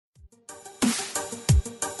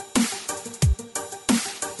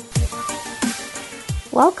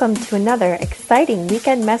Welcome to another exciting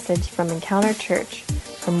weekend message from Encounter Church.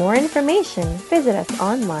 For more information, visit us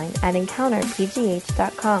online at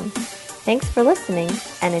encounterpgh.com. Thanks for listening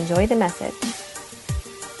and enjoy the message.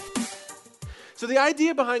 So the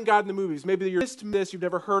idea behind God in the movies, maybe you're listening to this, you've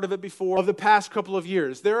never heard of it before, of the past couple of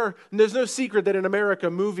years. There's no secret that in America,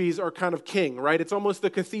 movies are kind of king, right? It's almost the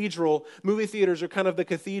cathedral. Movie theaters are kind of the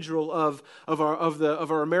cathedral of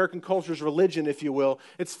our American culture's religion, if you will.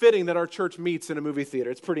 It's fitting that our church meets in a movie theater.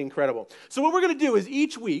 It's pretty incredible. So what we're going to do is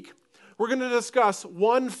each week, we're going to discuss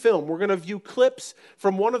one film. We're going to view clips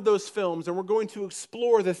from one of those films, and we're going to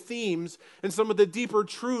explore the themes and some of the deeper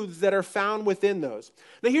truths that are found within those.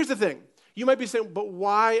 Now, here's the thing. You might be saying, but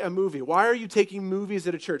why a movie? Why are you taking movies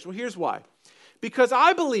at a church? Well, here's why. Because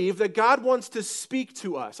I believe that God wants to speak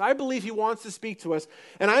to us. I believe He wants to speak to us,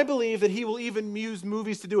 and I believe that He will even use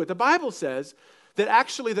movies to do it. The Bible says that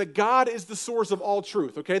actually that God is the source of all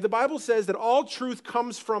truth, okay? The Bible says that all truth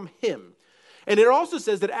comes from Him. And it also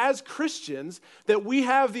says that as Christians, that we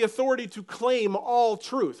have the authority to claim all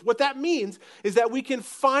truth. What that means is that we can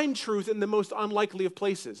find truth in the most unlikely of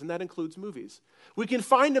places, and that includes movies. We can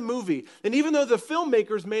find a movie, and even though the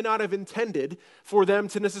filmmakers may not have intended for them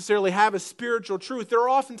to necessarily have a spiritual truth, there are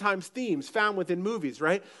oftentimes themes found within movies,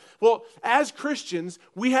 right? Well, as Christians,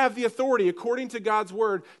 we have the authority, according to God's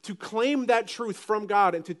word, to claim that truth from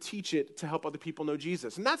God and to teach it to help other people know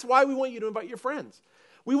Jesus. And that's why we want you to invite your friends.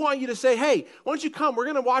 We want you to say, hey, why don't you come? We're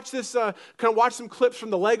going to watch this, watch some clips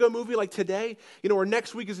from the Lego movie like today, or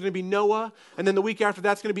next week is going to be Noah, and then the week after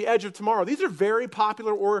that's going to be Edge of Tomorrow. These are very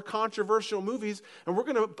popular or controversial movies, and we're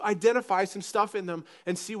going to identify some stuff in them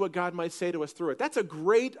and see what God might say to us through it. That's a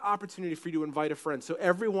great opportunity for you to invite a friend. So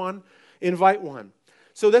everyone, invite one.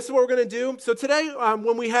 So this is what we're going to do. So today,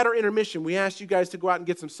 when we had our intermission, we asked you guys to go out and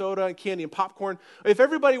get some soda and candy and popcorn. If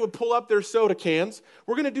everybody would pull up their soda cans,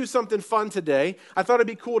 we're going to do something fun today. I thought it'd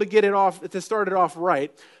be cool to start it off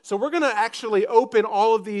right. So we're going to actually open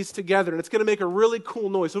all of these together, and it's going to make a really cool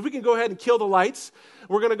noise. So if we can go ahead and kill the lights,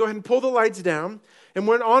 we're going to go ahead and pull the lights down. And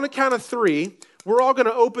when on a count of 3, we're all going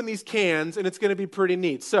to open these cans, and it's going to be pretty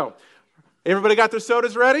neat. So everybody got their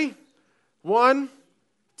sodas ready? 1,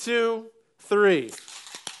 2, 3.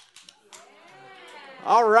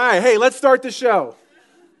 All right. Hey, let's start the show.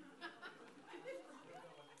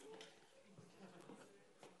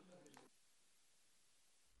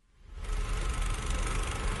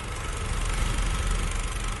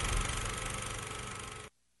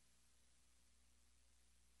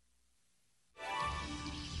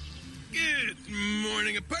 Good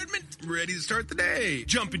morning, apartment. Ready to start the day.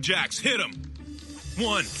 Jumping jacks, hit 'em.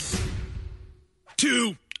 1,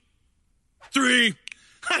 2, 3.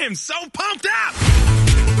 I am so pumped up!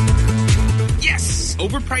 Yes!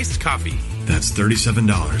 Overpriced coffee. That's $37.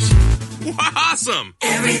 Awesome!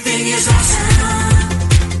 Everything is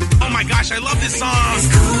awesome. Oh my gosh, I love this song! It's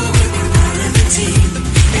cool when we're part of the team.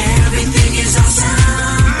 Everything is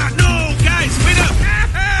awesome. No! Guys, wait up!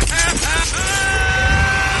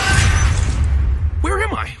 Where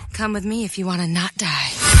am I? Come with me if you want to not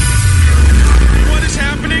die. What is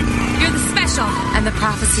happening? You're the special. And the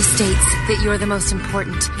prophecy states that you're the most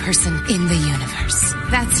important person in the universe.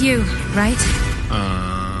 That's you, right?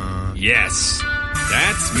 Yes.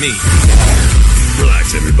 That's me.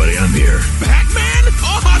 Relax, everybody. I'm here. Batman?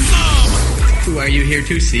 Awesome! Who are you here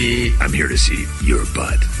to see? I'm here to see your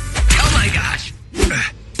butt. Oh my gosh!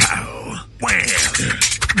 Pow. Wham.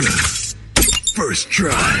 First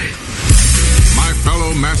try. My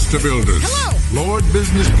fellow master builders. Hello. Lord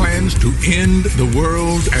Business plans to end the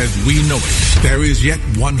world as we know it. There is yet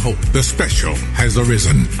one hope. The special has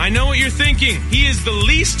arisen. I know what you're thinking. He is the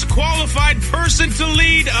least qualified person to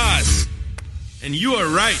lead us. And you are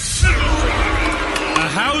right. A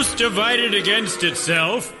house divided against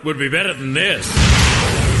itself would be better than this.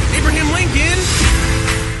 Abraham Lincoln!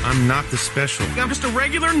 I'm not the special. I'm just a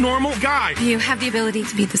regular, normal guy. You have the ability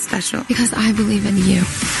to be the special because I believe in you.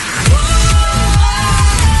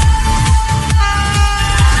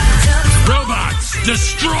 Robots,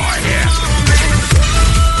 destroy him!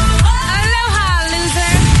 Aloha,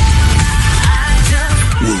 loser!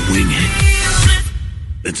 We'll wing it.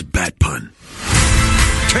 It's a bat pun.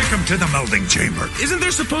 Take him to the melding chamber. Isn't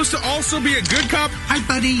there supposed to also be a good cop? Hi,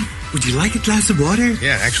 buddy. Would you like a glass of water?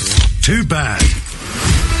 Yeah, actually. Too bad.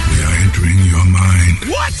 We are entering your mind.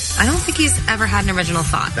 What? I don't think he's ever had an original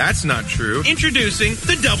thought. That's not true. Introducing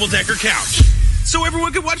the double-decker couch. So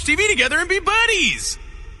everyone could watch TV together and be buddies.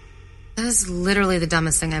 That is literally the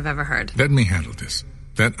dumbest thing I've ever heard. Let me handle this.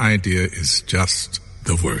 That idea is just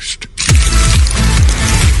the worst.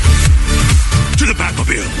 To the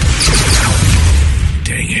Batmobile.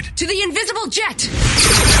 Dang it. To the invisible jet!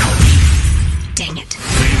 Dang it.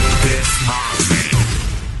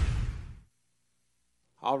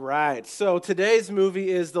 All right, so today's movie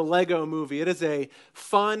is the Lego Movie. It is a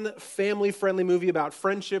fun, family-friendly movie about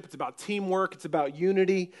friendship. It's about teamwork. It's about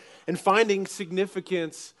unity and finding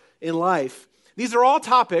significance in life. These are all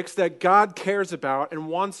topics that God cares about and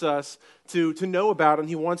wants us to know about, and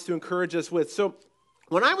He wants to encourage us with. So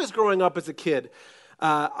when I was growing up as a kid,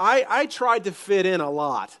 I tried to fit in a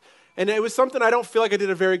lot. And it was something I don't feel like I did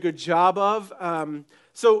a very good job of.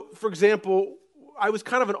 So, for example, I was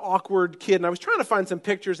kind of an awkward kid, and I was trying to find some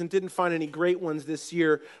pictures and didn't find any great ones this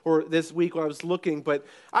year or this week while I was looking, but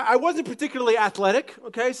I wasn't particularly athletic,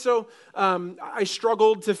 okay? So I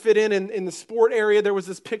struggled to fit in the sport area. There was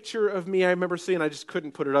this picture of me I remember seeing. I just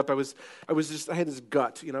couldn't put it up. I had this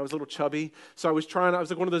gut, I was a little chubby, so I was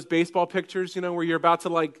like one of those baseball pictures, where you're about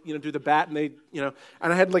to do the bat, and and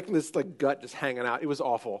I had this gut just hanging out. It was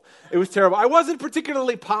awful. It was terrible. I wasn't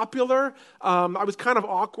particularly popular. I was kind of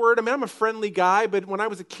awkward. I mean, I'm a friendly guy, but when I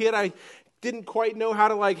was a kid, I didn't quite know how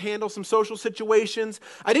to handle some social situations.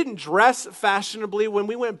 I didn't dress fashionably. When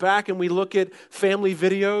we went back and we look at family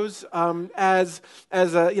videos, as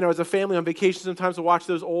a family on vacation, sometimes we'll watch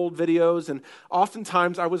those old videos, and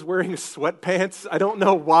oftentimes I was wearing sweatpants. I don't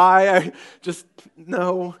know why. I just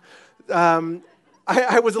know.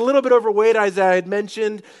 I was a little bit overweight, as I had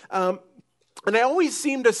mentioned. And I always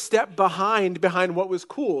seemed to step behind what was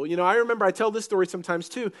cool. I remember, I tell this story sometimes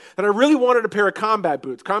too, that I really wanted a pair of combat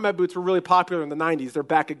boots. Combat boots were really popular in the 90s. They're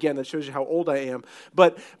back again. That shows you how old I am.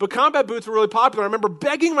 But combat boots were really popular. I remember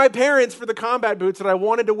begging my parents for the combat boots that I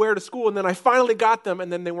wanted to wear to school, and then I finally got them,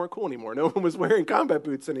 and then they weren't cool anymore. No one was wearing combat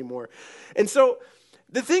boots anymore. And so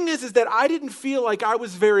the thing is that I didn't feel like I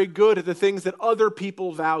was very good at the things that other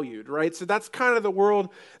people valued, right? So that's kind of the world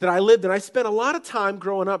that I lived in. I spent a lot of time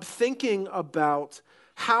growing up thinking about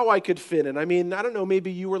how I could fit in. I mean, I don't know,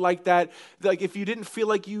 maybe you were like that, if you didn't feel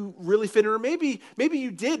like you really fit in, or maybe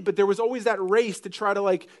you did, but there was always that race to try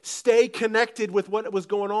to stay connected with what was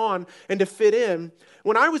going on and to fit in.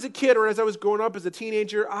 When I was a kid, or as I was growing up as a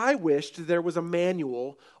teenager, I wished there was a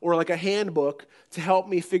manual or a handbook to help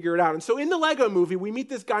me figure it out. And so in the Lego Movie, we meet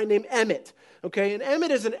this guy named Emmett, okay? And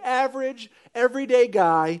Emmett is an average, everyday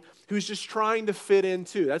guy who's just trying to fit in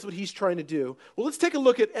too. That's what he's trying to do. Well, let's take a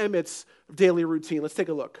look at Emmett's daily routine. Let's take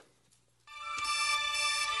a look.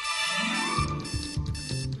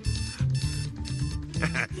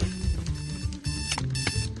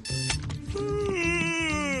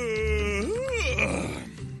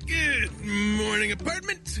 Good morning,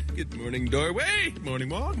 apartment. Good morning, doorway. Good morning,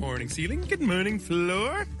 wall. Morning, ceiling. Good morning,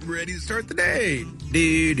 floor. Ready to start the day.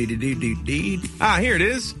 Here it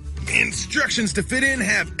is. Instructions to fit in,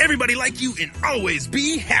 have everybody like you, and always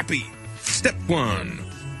be happy. Step 1,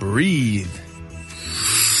 breathe.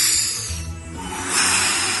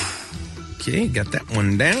 Okay, got that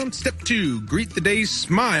one down. Step 2, greet the day,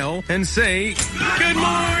 smile, and say, Good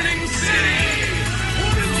morning, city!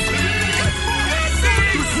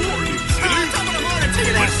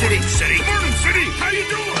 Good morning, city! City! Morning, city! How you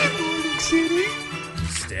doing? City.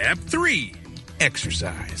 Step 3,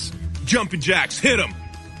 exercise. Jumping jacks, hit 'em.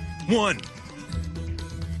 1,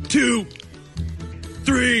 2,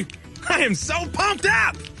 3. I am so pumped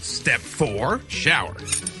up. Step 4, shower.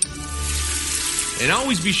 And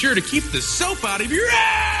always be sure to keep the soap out of your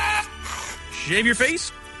ass. Shave your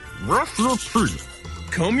face. Brush your teeth.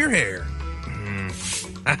 Comb your hair.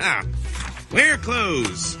 Wear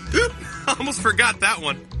clothes. Oop, almost forgot that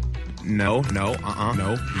one. No,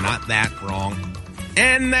 not that. Wrong.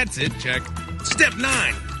 And that's it, check. Step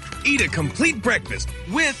 9, eat a complete breakfast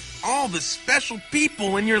with all the special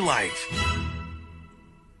people in your life.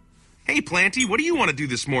 Hey, Planty, what do you want to do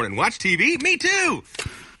this morning? Watch TV? Me too!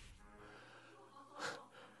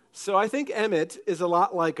 So I think Emmett is a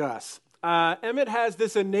lot like us. Emmett has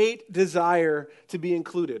this innate desire to be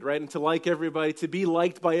included, right? And to like everybody, to be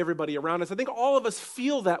liked by everybody around us. I think all of us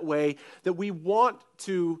feel that way, that we want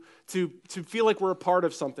to feel like we're a part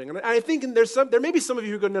of something. And I think there may be some of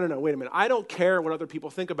you who go, no, wait a minute. I don't care what other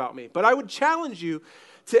people think about me. But I would challenge you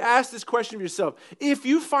to ask this question of yourself. If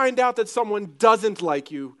you find out that someone doesn't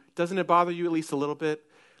like you, doesn't it bother you at least a little bit?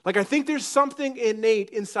 I think there's something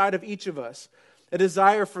innate inside of each of us, a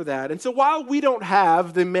desire for that. And so while we don't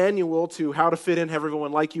have the manual to how to fit in, have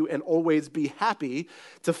everyone like you, and always be happy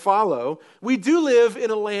to follow, we do live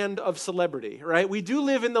in a land of celebrity, right? We do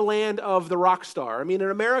live in the land of the rock star. I mean,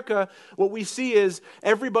 in America, what we see is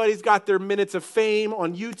everybody's got their minutes of fame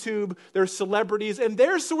on YouTube. They're celebrities, and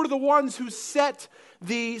they're sort of the ones who set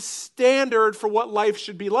the standard for what life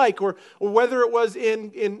should be like. Or whether it was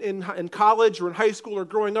in college or in high school or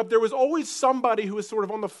growing up, there was always somebody who was sort of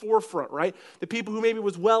on the forefront, right? The people who maybe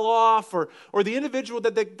was well off, or the individual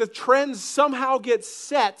that the trends somehow get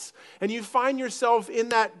set, and you find yourself in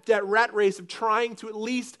that rat race of trying to at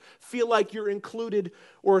least feel like you're included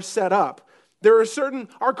or set up.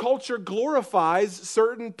 Our culture glorifies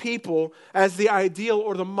certain people as the ideal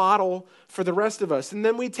or the model for the rest of us. And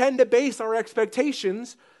then we tend to base our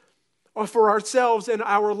expectations for ourselves and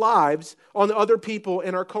our lives on other people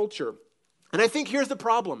in our culture. And I think here's the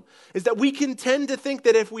problem, is that we can tend to think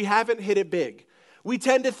that if we haven't hit it big, we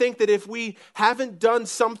tend to think that if we haven't done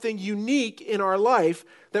something unique in our life,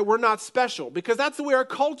 that we're not special, because that's the way our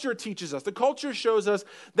culture teaches us. The culture shows us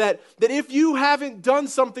that if you haven't done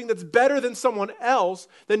something that's better than someone else,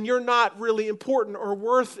 then you're not really important or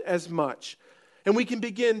worth as much. And we can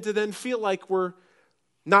begin to then feel like we're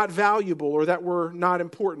not valuable or that we're not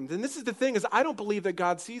important. And this is the thing, is I don't believe that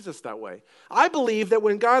God sees us that way. I believe that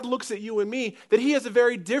when God looks at you and me, that he has a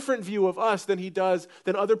very different view of us than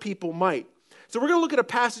other people might. So we're going to look at a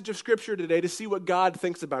passage of Scripture today to see what God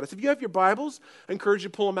thinks about us. If you have your Bibles, I encourage you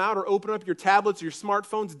to pull them out or open up your tablets or your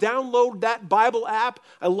smartphones. Download that Bible app.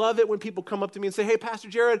 I love it when people come up to me and say, hey, Pastor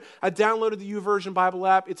Jared, I downloaded the YouVersion Bible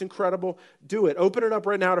app. It's incredible. Do it. Open it up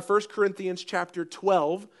right now to 1 Corinthians chapter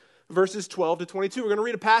 12, verses 12 to 22. We're going to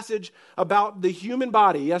read a passage about the human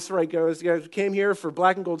body. Yes, right, guys. You guys came here for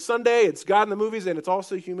Black and Gold Sunday. It's God in the movies, and it's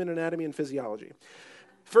also human anatomy and physiology.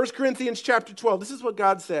 1 Corinthians chapter 12, this is what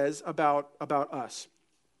God says about us.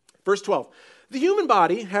 Verse 12, the human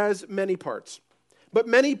body has many parts, but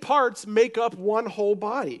many parts make up one whole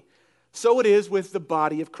body. So it is with the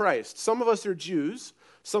body of Christ. Some of us are Jews,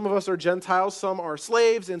 some of us are Gentiles, some are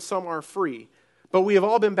slaves, and some are free. But we have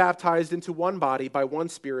all been baptized into one body by one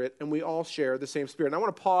Spirit, and we all share the same Spirit. And I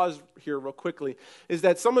want to pause here real quickly, is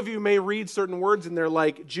that some of you may read certain words in there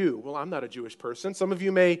like Jew. Well, I'm not a Jewish person. Some of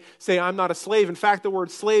you may say, I'm not a slave. In fact, the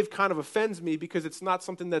word slave kind of offends me because it's not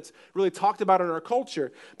something that's really talked about in our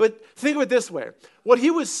culture. But think of it this way. What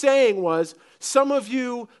he was saying was, some of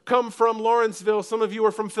you come from Lawrenceville, some of you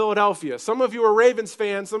are from Philadelphia, some of you are Ravens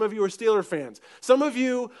fans, some of you are Steeler fans. Some of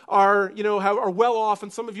you are well off,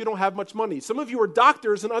 and some of you don't have much money. Some of you are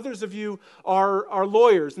doctors, and others of you are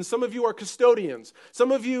lawyers, and some of you are custodians.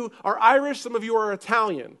 Some of you are Irish, some of you are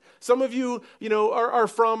Italian. Some of you, are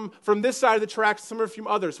from this side of the tracks, some are from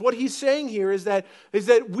others. What he's saying here is that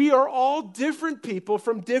we are all different people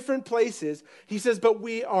from different places. He says, but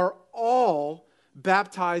we are all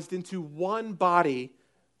baptized into one body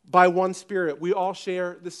by one Spirit. We all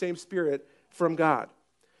share the same Spirit from God.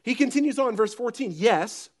 He continues on, verse 14.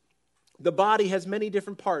 Yes, the body has many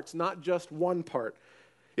different parts, not just one part.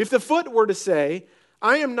 If the foot were to say,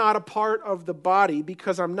 I am not a part of the body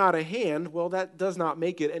because I'm not a hand, well, that does not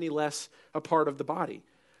make it any less a part of the body.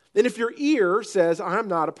 And if your ear says, I'm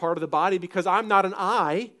not a part of the body because I'm not an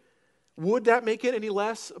eye, would that make it any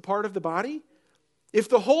less a part of the body? If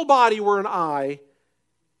the whole body were an eye,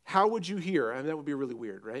 how would you hear? I mean, that would be really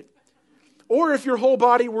weird, right? Or if your whole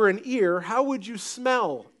body were an ear, how would you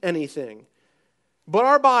smell anything? But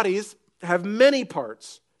our bodies have many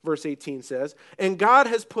parts, verse 18 says, and God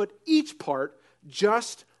has put each part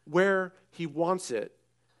just where he wants it.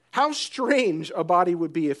 How strange a body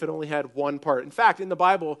would be if it only had one part. In fact, in the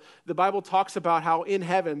Bible talks about how in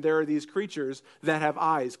heaven there are these creatures that have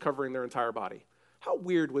eyes covering their entire body. How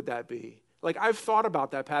weird would that be? Like, I've thought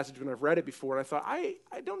about that passage when I've read it before, and I thought, I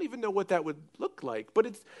don't even know what that would look like.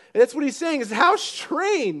 But that's what he's saying, is how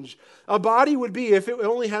strange a body would be if it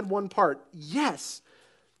only had one part. Yes,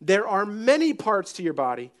 there are many parts to your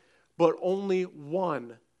body, but only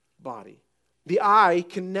one body. The eye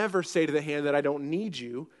can never say to the hand that I don't need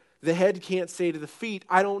you. The head can't say to the feet,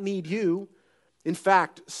 I don't need you. In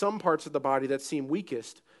fact, some parts of the body that seem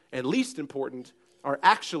weakest and least important are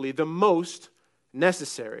actually the most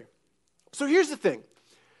necessary. So here's the thing.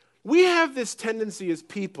 We have this tendency as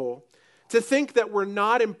people to think that we're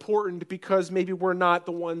not important because maybe we're not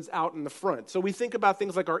the ones out in the front. So we think about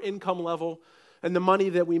things like our income level and the money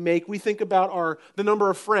that we make. We think about the number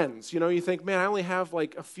of friends. You think, man, I only have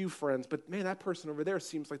like a few friends, but man, that person over there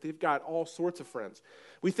seems like they've got all sorts of friends.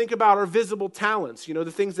 We think about our visible talents,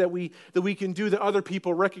 the things that we can do that other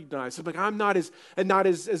people recognize. So like, I'm not as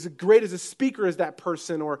great as a speaker as that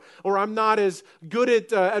person, or I'm not as good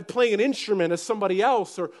at playing an instrument as somebody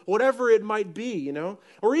else, or whatever it might be,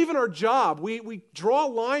 Or even our job. We draw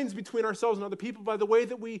lines between ourselves and other people by the way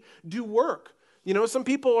that we do work. You know, some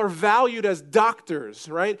people are valued as doctors,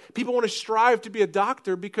 right? People want to strive to be a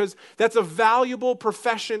doctor because that's a valuable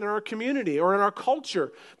profession in our community or in our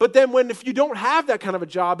culture. But then if you don't have that kind of a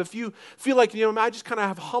job, if you feel like, I just kind of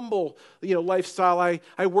have humble, lifestyle.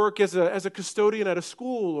 I work as a custodian at a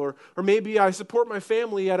school, or maybe I support my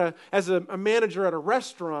family as a manager at a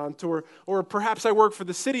restaurant, or perhaps I work for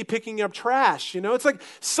the city picking up trash. It's like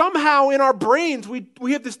somehow in our brains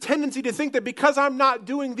we have this tendency to think that because I'm not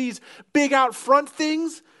doing these big out front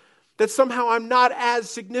things, that somehow I'm not as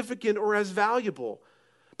significant or as valuable.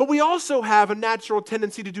 But we also have a natural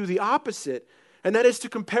tendency to do the opposite, and that is to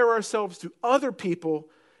compare ourselves to other people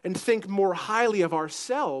and think more highly of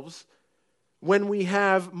ourselves when we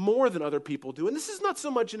have more than other people do. And this is not so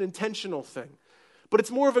much an intentional thing, but it's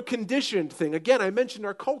more of a conditioned thing. Again, I mentioned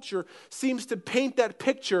our culture seems to paint that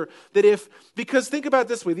picture that because think about it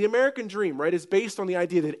this way, the American dream, right, is based on the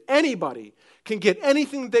idea that anybody can get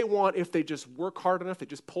anything they want if they just work hard enough, they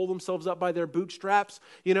just pull themselves up by their bootstraps.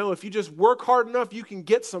 If you just work hard enough, you can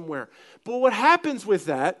get somewhere. But what happens with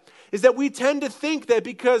that is that we tend to think that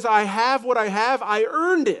because I have what I have, I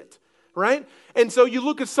earned it, right? And so you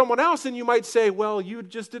look at someone else and you might say, well, you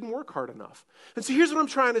just didn't work hard enough. And so here's what I'm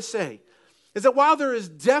trying to say, is that while there is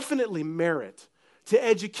definitely merit to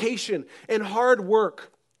education and hard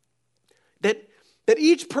work, that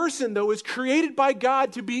each person, though, is created by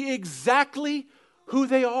God to be exactly who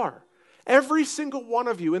they are. Every single one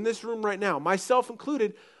of you in this room right now, myself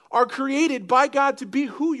included, are created by God to be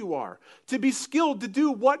who you are, to be skilled to do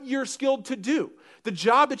what you're skilled to do. The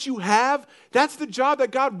job that you have, that's the job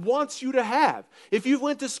that God wants you to have. If you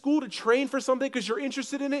went to school to train for something because you're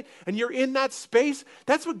interested in it and you're in that space,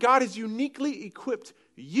 that's what God has uniquely equipped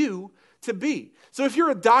you to be. So if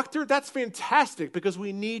you're a doctor, that's fantastic because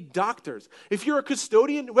we need doctors. If you're a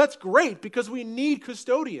custodian, that's great because we need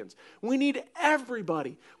custodians. We need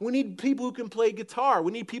everybody. We need people who can play guitar.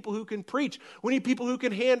 We need people who can preach. We need people who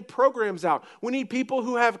can hand programs out. We need people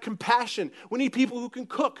who have compassion. We need people who can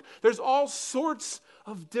cook. There's all sorts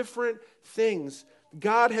of different things.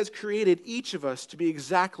 God has created each of us to be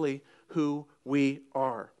exactly who we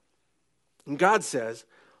are. And God says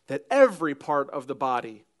that every part of the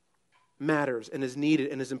body matters and is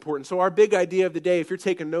needed and is important. So our big idea of the day, if you're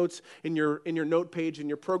taking notes in your note page in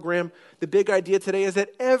your program, the big idea today is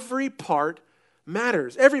that every part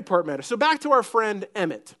matters. Every part matters. So back to our friend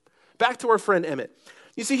Emmett.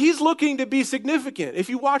 You see, he's looking to be significant. If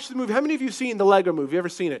you watch the movie, how many of you have seen the Lego movie? Ever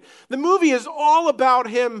seen it? The movie is all about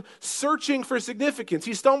him searching for significance.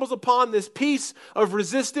 He stumbles upon this piece of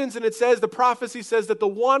resistance, and the prophecy says that the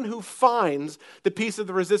one who finds the piece of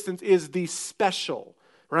the resistance is the special.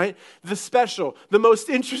 Right? The special, the most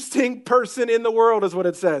interesting person in the world is what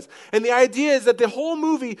it says. And the idea is that the whole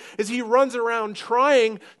movie is he runs around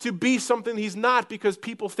trying to be something he's not because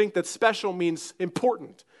people think that special means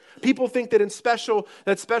important. People think that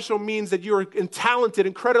special means that you're talented,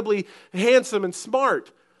 incredibly handsome and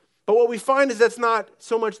smart. But what we find is that's not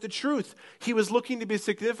so much the truth. He was looking to be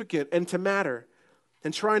significant and to matter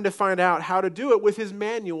and trying to find out how to do it with his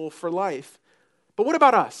manual for life. But what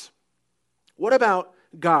about us? What about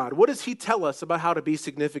God? What does he tell us about how to be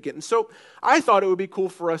significant? And so I thought it would be cool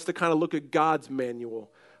for us to kind of look at God's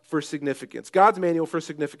manual for significance. God's manual for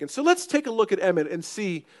significance. So let's take a look at Emmett and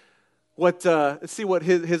see what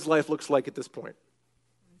his life looks like at this point.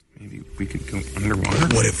 Maybe we could go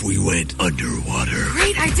underwater? What if we went underwater?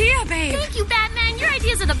 Great idea, babe. Thank you, Batman. Your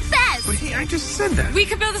ideas are the best. But hey, I just said that. We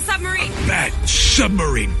could build a submarine. Bat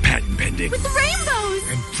submarine patent pending. With the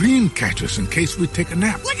rainbows. And dream catchers in case we take a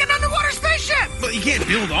nap. Like an underwater spaceship. But you can't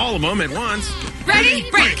build all of them at once.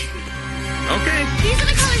 Ready? Break. Okay. These are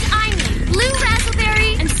the colors I need. Blue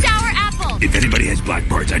raspberry and sour apple. If anybody has black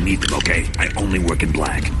parts, I need them, okay? I only work in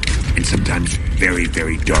black. And sometimes very,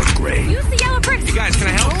 very dark gray. Use the yellow bricks. You guys, can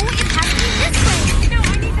I help? Oh, it has to be this way. No,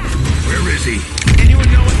 I need that. Where is he? Anyone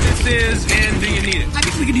know what this is, and do you need it? I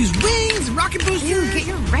think we could use wings, rocket boosters. Ew, get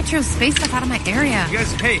your retro space stuff out of my area. You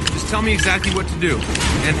guys, hey, just tell me exactly what to do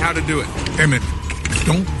and how to do it. Emmett,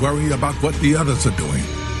 don't worry about what the others are doing.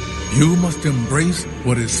 You must embrace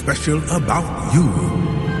what is special about you.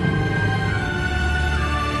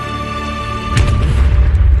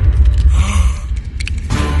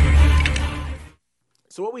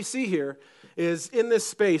 So what we see here is in this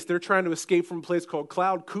space, they're trying to escape from a place called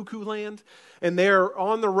Cloud Cuckoo Land, and they're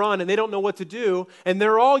on the run, and they don't know what to do, and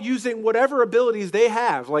they're all using whatever abilities they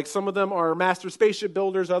have. Like some of them are master spaceship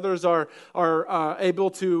builders, others are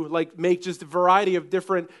able to like make just a variety of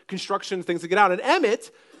different construction things to get out. And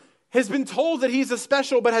Emmett has been told that he's a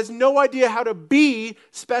special, but has no idea how to be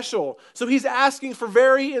special. So he's asking for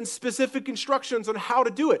very and specific instructions on how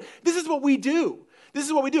to do it. This is what we do. this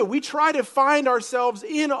is what we do. We try to find ourselves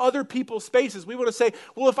in other people's spaces. We want to say,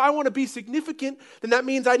 well, if I want to be significant, then that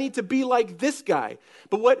means I need to be like this guy.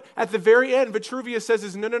 But what at the very end, Vitruvius says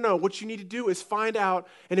is, no. What you need to do is find out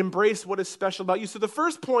and embrace what is special about you. So the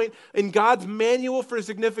first point in God's manual for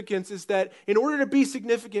significance is that in order to be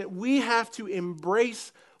significant, we have to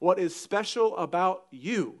embrace what is special about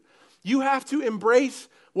you. You have to embrace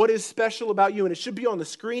what is special about you. And it should be on the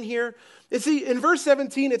screen here. See, in verse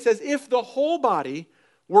 17, it says, if the whole body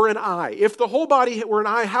were an eye, if the whole body were an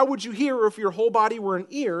eye, how would you hear? Or if your whole body were an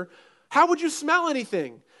ear, how would you smell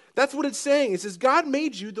anything? That's what it's saying. It says, God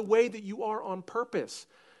made you the way that you are on purpose.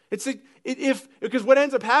 Because what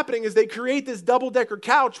ends up happening is they create this double-decker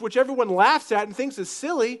couch, which everyone laughs at and thinks is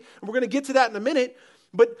silly. And we're going to get to that in a minute.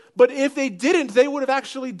 But if they didn't, they would have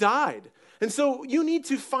actually died. And so you need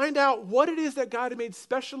to find out what it is that God made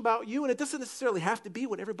special about you, and it doesn't necessarily have to be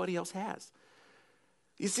what everybody else has.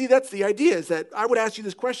 You see, that's the idea, is that I would ask you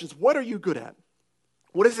this question: what are you good at?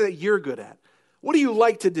 What is it that you're good at? What do you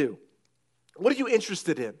like to do? What are you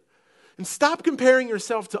interested in? And stop comparing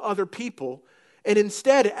yourself to other people, and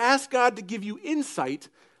instead ask God to give you insight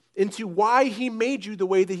into why he made you the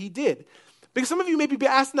way that he did. Because some of you may be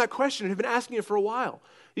asking that question and have been asking it for a while.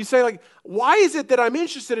 You say, like, why is it that I'm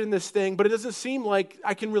interested in this thing, but it doesn't seem like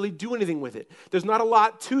I can really do anything with it? There's not a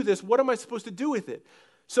lot to this. What am I supposed to do with it?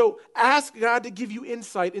 So ask God to give you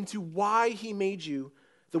insight into why he made you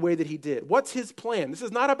the way that he did. What's his plan? This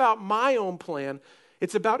is not about my own plan.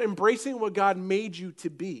 It's about embracing what God made you to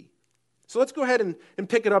be. So let's go ahead and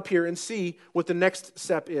pick it up here and see what the next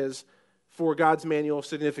step is for God's manual of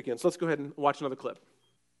significance. Let's go ahead and watch another clip.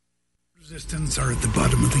 Resistance are at the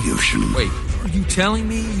bottom of the ocean. Wait, are you telling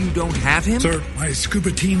me you don't have him? Sir, my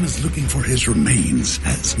scuba team is looking for his remains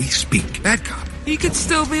as we speak. Bad cop. He could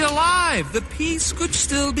still be alive. The piece could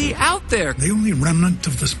still be out there. The only remnant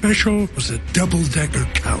of the special was a double-decker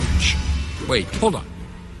couch. Wait, hold on.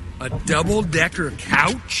 A double-decker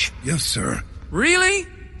couch? Yes, sir. Really?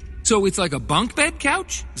 So it's like a bunk bed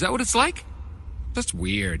couch? Is that what it's like? That's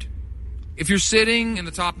weird. If you're sitting in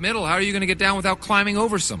the top middle, how are you going to get down without climbing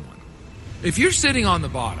over someone? If you're sitting on the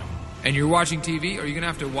bottom and you're watching TV, are you going to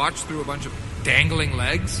have to watch through a bunch of dangling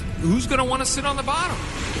legs? Who's going to want to sit on the bottom?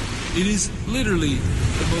 It is literally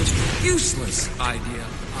the most useless idea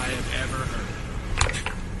I have ever heard.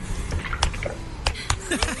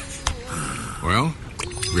 Well,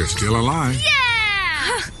 we're still alive.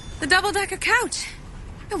 Yeah! The double-decker couch.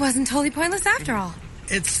 It wasn't totally pointless after all.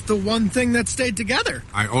 It's the one thing that stayed together.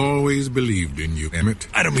 I always believed in you, Emmett.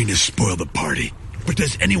 I don't mean to spoil the party, but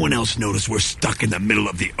does anyone else notice we're stuck in the middle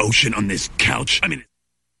of the ocean on this couch?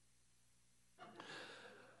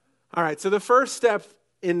 All right, so the first step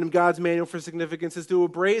in God's manual for significance is to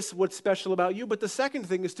embrace what's special about you. But the second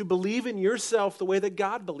thing is to believe in yourself the way that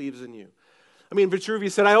God believes in you. I mean,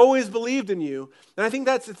 Vitruvius said, I always believed in you. And I think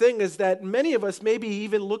that's the thing, is that many of us maybe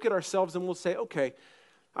even look at ourselves and we'll say, okay,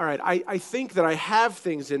 all right, I think that I have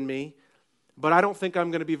things in me, but I don't think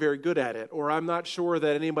I'm going to be very good at it, or I'm not sure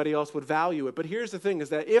that anybody else would value it. But here's the thing, is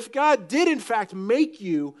that if God did in fact make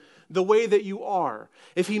you the way that you are,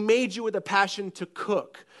 if he made you with a passion to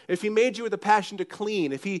cook, if he made you with a passion to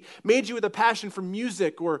clean, if he made you with a passion for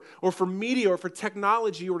music or for media or for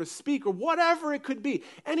technology or to speak or whatever it could be,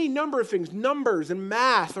 any number of things, numbers and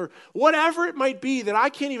math or whatever it might be that I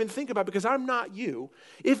can't even think about because I'm not you,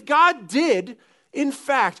 if God did in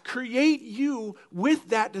fact create you with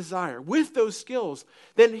that desire, with those skills,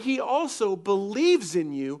 then he also believes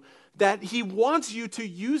in you that he wants you to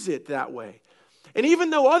use it that way. And even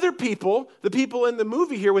though other people, the people in the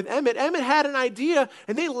movie here with Emmett had an idea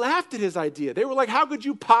and they laughed at his idea. They were like, how could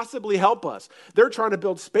you possibly help us? They're trying to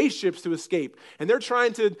build spaceships to escape and they're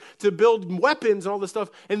trying to build weapons and all this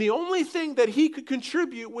stuff. And the only thing that he could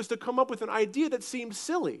contribute was to come up with an idea that seemed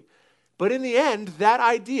silly. But in the end, that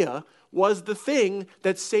idea was the thing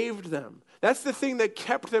that saved them. That's the thing that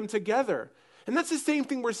kept them together. And that's the same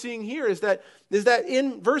thing we're seeing here is that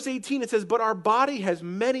in verse 18 it says, but our body has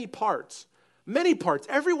many parts. Many parts.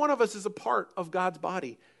 Every one of us is a part of God's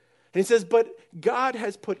body. And he says, but God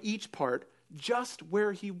has put each part just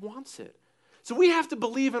where he wants it. So we have to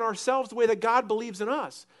believe in ourselves the way that God believes in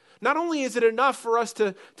us. Not only is it enough for us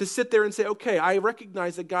to sit there and say, okay, I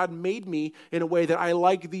recognize that God made me in a way that I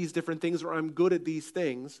like these different things or I'm good at these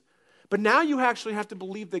things. But now you actually have to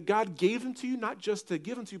believe that God gave them to you, not just to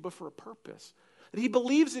give them to you, but for a purpose. That he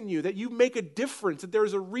believes in you, that you make a difference, that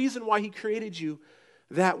there's a reason why he created you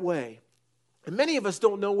that way. And many of us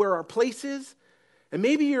don't know where our place is. And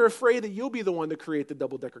maybe you're afraid that you'll be the one to create the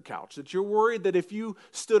double-decker couch. That you're worried that if you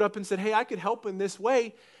stood up and said, hey, I could help in this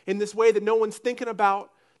way that no one's thinking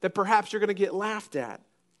about, that perhaps you're going to get laughed at.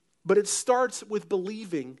 But it starts with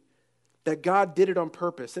believing that God did it on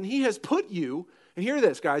purpose. And he has put you, and hear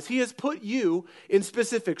this, guys, he has put you in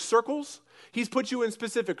specific circles. He's put you in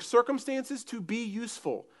specific circumstances to be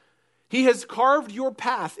useful. He has carved your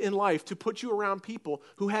path in life to put you around people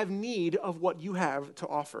who have need of what you have to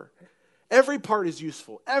offer. Every part is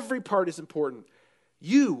useful. Every part is important.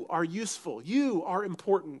 You are useful. You are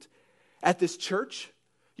important at this church.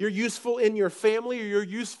 You're useful in your family. Or you're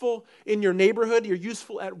useful in your neighborhood. You're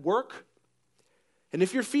useful at work. And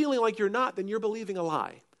if you're feeling like you're not, then you're believing a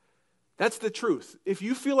lie. That's the truth. If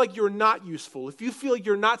you feel like you're not useful, if you feel like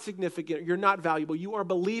you're not significant, you're not valuable, you are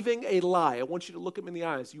believing a lie. I want you to look him in the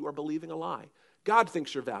eyes. You are believing a lie. God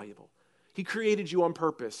thinks you're valuable. He created you on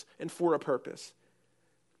purpose and for a purpose.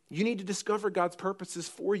 You need to discover God's purposes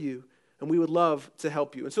for you, and we would love to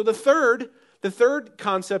help you. And so the third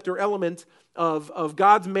concept or element of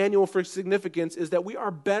God's manual for significance is that we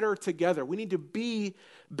are better together. We need to be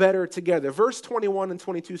better together. Verse 21 and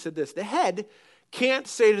 22 said this: the head can't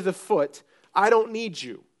say to the foot, I don't need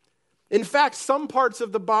you. In fact, some parts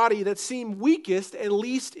of the body that seem weakest and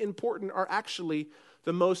least important are actually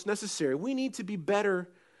the most necessary. We need to be better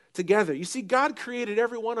together. You see, God created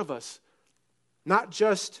every one of us, not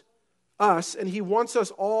just us, and he wants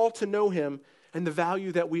us all to know him and the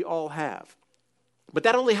value that we all have. But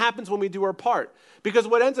that only happens when we do our part. Because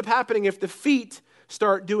what ends up happening, if the feet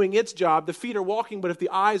start doing its job, the feet are walking, but if the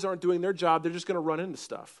eyes aren't doing their job, they're just going to run into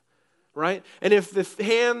stuff. Right? And if the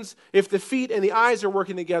feet and the eyes are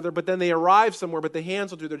working together, but then they arrive somewhere, but the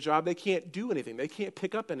hands will do their job, they can't do anything. They can't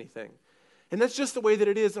pick up anything. And that's just the way that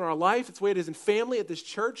it is in our life. It's the way it is in family, at this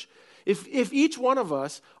church. If each one of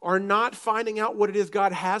us are not finding out what it is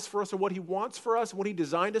God has for us or what he wants for us, what he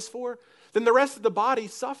designed us for, then the rest of the body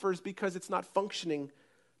suffers because it's not functioning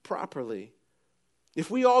properly.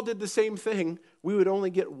 If we all did the same thing, we would only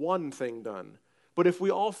get one thing done. But if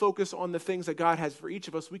we all focus on the things that God has for each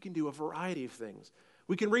of us, we can do a variety of things.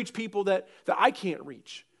 We can reach people that I can't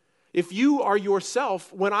reach. If you are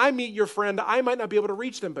yourself, when I meet your friend, I might not be able to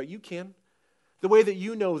reach them, but you can. The way that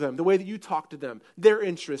you know them, the way that you talk to them, their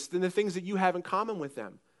interests, and the things that you have in common with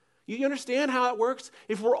them. You understand how it works?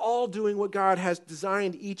 If we're all doing what God has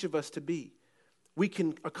designed each of us to be, we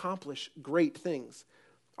can accomplish great things.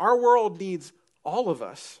 Our world needs all of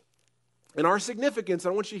us. And our significance, I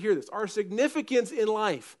want you to hear this, our significance in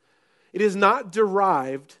life, it is not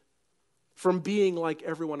derived from being like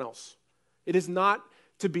everyone else. It is not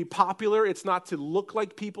to be popular. It's not to look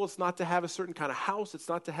like people. It's not to have a certain kind of house. It's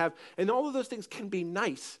not to have, and all of those things can be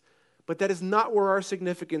nice, but that is not where our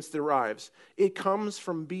significance derives. It comes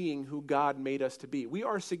from being who God made us to be. We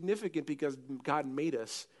are significant because God made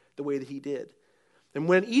us the way that he did. And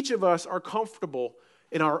when each of us are comfortable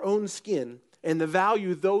in our own skin, and the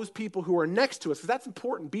value those people who are next to us, because that's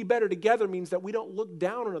important. Be better together means that we don't look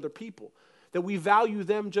down on other people, that we value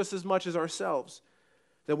them just as much as ourselves,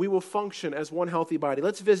 that we will function as one healthy body.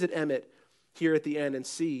 Let's visit Emmett here at the end and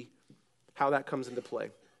see how that comes into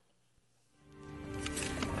play.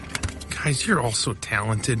 Guys, you're all so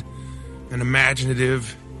talented and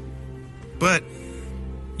imaginative, but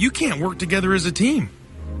you can't work together as a team.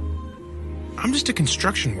 I'm just a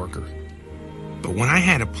construction worker. But when I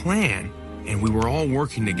had a plan, and we were all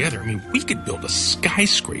working together, I mean, we could build a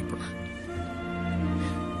skyscraper.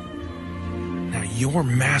 Now, you're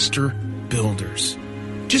master builders.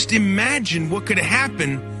 Just imagine what could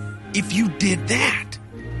happen if you did that.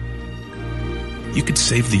 You could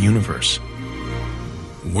save the universe.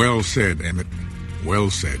 Well said, Emmett. Well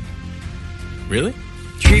said. Really?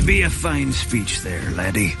 She be a fine speech there,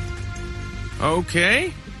 laddie.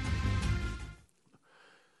 Okay.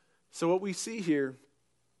 So what we see here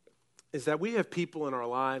is that we have people in our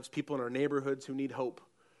lives, people in our neighborhoods who need hope.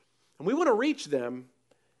 And we want to reach them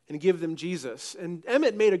and give them Jesus. And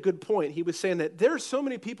Emmett made a good point. He was saying that there are so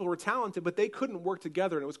many people who are talented, but they couldn't work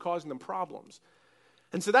together and it was causing them problems.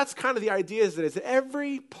 And so that's kind of the idea is that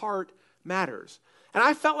every part matters. And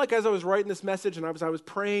I felt like as I was writing this message and I was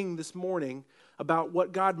praying this morning about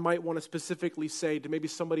what God might want to specifically say to maybe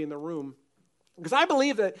somebody in the room, because I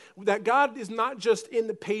believe that God is not just in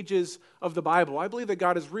the pages of the Bible. I believe that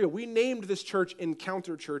God is real. We named this church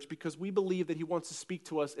Encounter Church because we believe that he wants to speak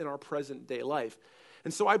to us in our present day life.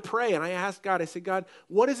 And so I pray and I ask God, I say, God,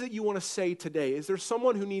 what is it you want to say today? Is there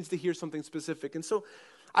someone who needs to hear something specific? And so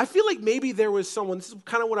I feel like maybe there was someone, this is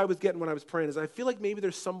kind of what I was getting when I was praying, is I feel like maybe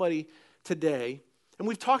there's somebody today, and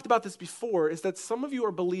we've talked about this before, is that some of you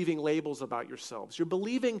are believing labels about yourselves. You're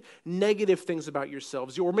believing negative things about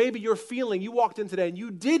yourselves. Or maybe you're feeling, you walked in today and you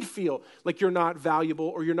did feel like you're not valuable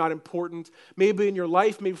or you're not important. Maybe in your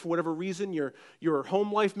life, maybe for whatever reason, your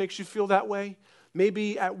home life makes you feel that way.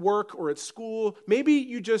 maybe at work or at school. Maybe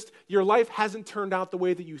your life hasn't turned out the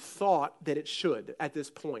way that you thought that it should at this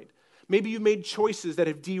point. Maybe you made choices that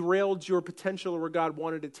have derailed your potential or where God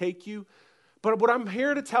wanted to take you. But what I'm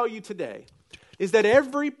here to tell you today is that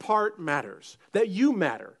every part matters, that you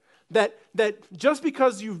matter, that just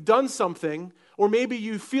because you've done something, or maybe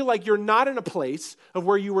you feel like you're not in a place of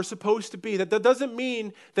where you were supposed to be, that doesn't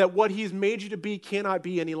mean that what he's made you to be cannot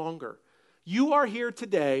be any longer. You are here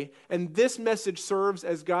today, and this message serves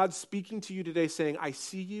as God speaking to you today saying, I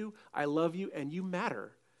see you, I love you, and you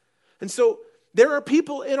matter. And so there are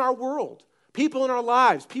people in our world, people in our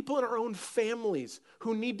lives, people in our own families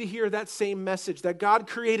who need to hear that same message, that God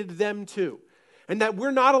created them too. And that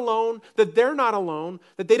we're not alone, that they're not alone,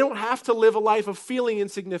 that they don't have to live a life of feeling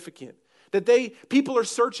insignificant. That people are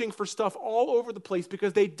searching for stuff all over the place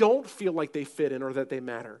because they don't feel like they fit in or that they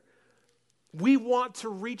matter. We want to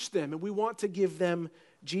reach them and we want to give them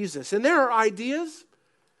Jesus. And there are ideas,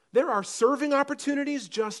 there are serving opportunities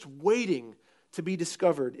just waiting to be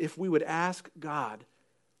discovered if we would ask God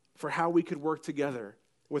for how we could work together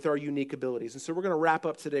with our unique abilities. And so we're going to wrap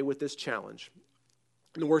up today with this challenge.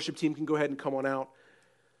 And the worship team can go ahead and come on out.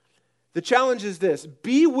 The challenge is this: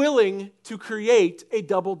 be willing to create a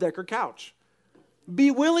double-decker couch.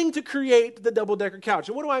 Be willing to create the double-decker couch.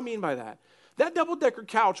 And what do I mean by that? That double-decker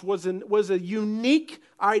couch was a unique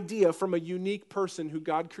idea from a unique person who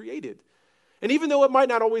God created. And even though it might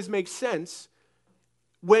not always make sense,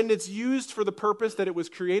 when it's used for the purpose that it was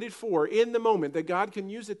created for, in the moment, that God can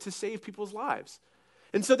use it to save people's lives.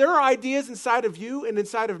 And so there are ideas inside of you and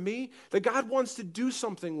inside of me that God wants to do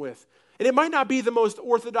something with. And it might not be the most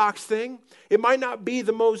orthodox thing. It might not be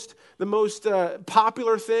the most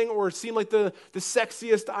popular thing or seem like the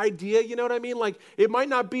sexiest idea, you know what I mean? Like, it might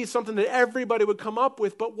not be something that everybody would come up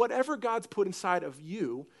with, but whatever God's put inside of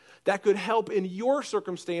you that could help in your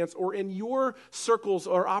circumstance or in your circles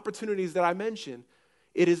or opportunities that I mentioned,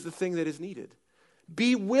 it is the thing that is needed.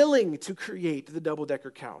 Be willing to create the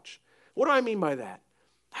double-decker couch. What do I mean by that?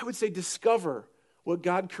 I would say discover what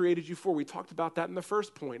God created you for. We talked about that in the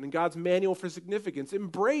first point, in God's manual for significance.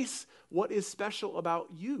 Embrace what is special about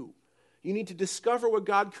you. You need to discover what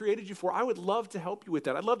God created you for. I would love to help you with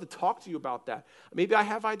that. I'd love to talk to you about that. Maybe I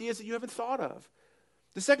have ideas that you haven't thought of.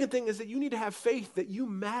 The second thing is that you need to have faith that you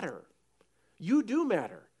matter. You do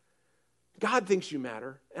matter. God thinks you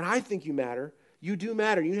matter, and I think you matter. You do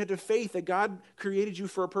matter. You have to have faith that God created you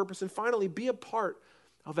for a purpose. And finally, be a part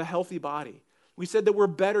of a healthy body. We said that we're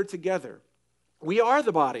better together. We are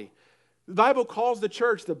the body. The Bible calls the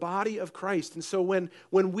church the body of Christ. And so when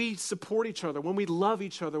we support each other, when we love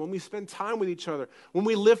each other, when we spend time with each other, when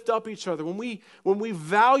we lift up each other, when we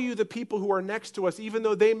value the people who are next to us, even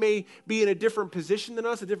though they may be in a different position than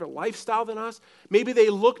us, a different lifestyle than us, maybe they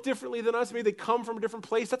look differently than us, maybe they come from a different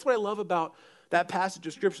place. That's what I love about that passage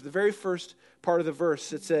of Scripture. The very first part of the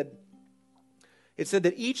verse, it said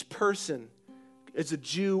that each person is a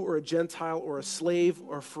Jew or a Gentile or a slave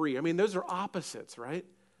or free. I mean, those are opposites, right?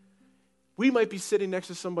 We might be sitting next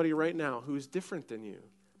to somebody right now who's different than you.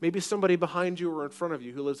 Maybe somebody behind you or in front of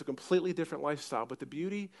you who lives a completely different lifestyle. But the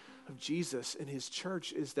beauty of Jesus and his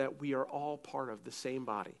church is that we are all part of the same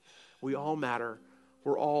body. We all matter.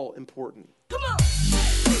 We're all important. Come on!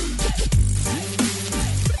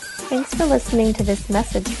 Thanks for listening to this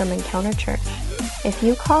message from Encounter Church. If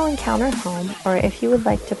you call Encounter home, or if you would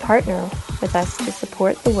like to partner with us to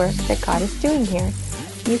support the work that God is doing here,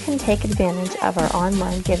 you can take advantage of our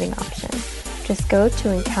online giving option. Just go to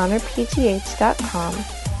EncounterPGH.com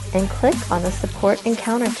and click on the Support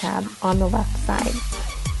Encounter tab on the left side.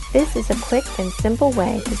 This is a quick and simple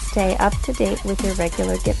way to stay up to date with your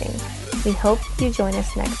regular giving. We hope you join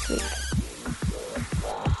us next week.